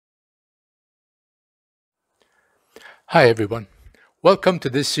Hi everyone. Welcome to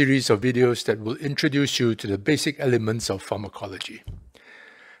this series of videos that will introduce you to the basic elements of pharmacology.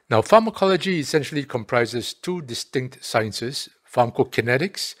 Now, pharmacology essentially comprises two distinct sciences,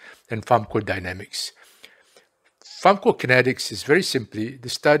 pharmacokinetics and pharmacodynamics. Pharmacokinetics is very simply the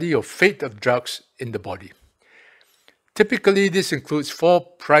study of fate of drugs in the body. Typically, this includes four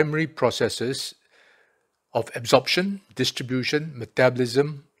primary processes of absorption, distribution,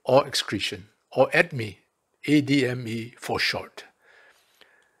 metabolism, or excretion, or ADME, ADME for short.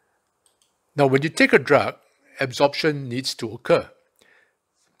 Now, when you take a drug, absorption needs to occur.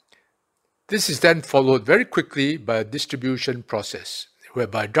 This is then followed very quickly by a distribution process,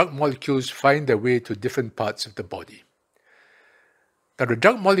 whereby drug molecules find their way to different parts of the body. Now, the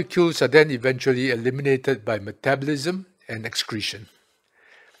drug molecules are then eventually eliminated by metabolism and excretion.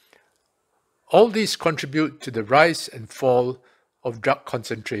 All these contribute to the rise and fall of drug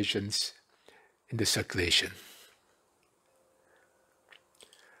concentrations in the circulation.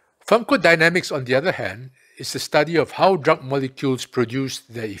 Pharmacodynamics, on the other hand, is the study of how drug molecules produce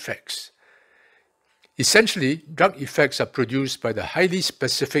their effects. Essentially, drug effects are produced by the highly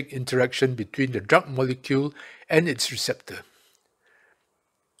specific interaction between the drug molecule and its receptor.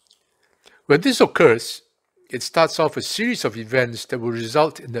 When this occurs, it starts off a series of events that will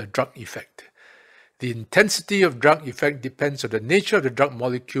result in a drug effect. The intensity of drug effect depends on the nature of the drug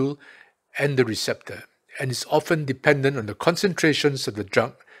molecule and the receptor, and is often dependent on the concentrations of the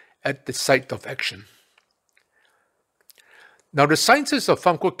drug at the site of action. Now, the sciences of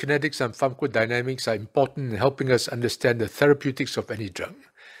pharmacokinetics and pharmacodynamics are important in helping us understand the therapeutics of any drug.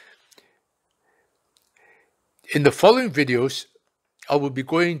 In the following videos, I will be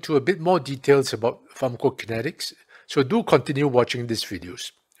going into a bit more details about pharmacokinetics, so do continue watching these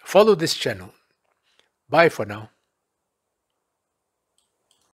videos. Follow this channel. Bye for now.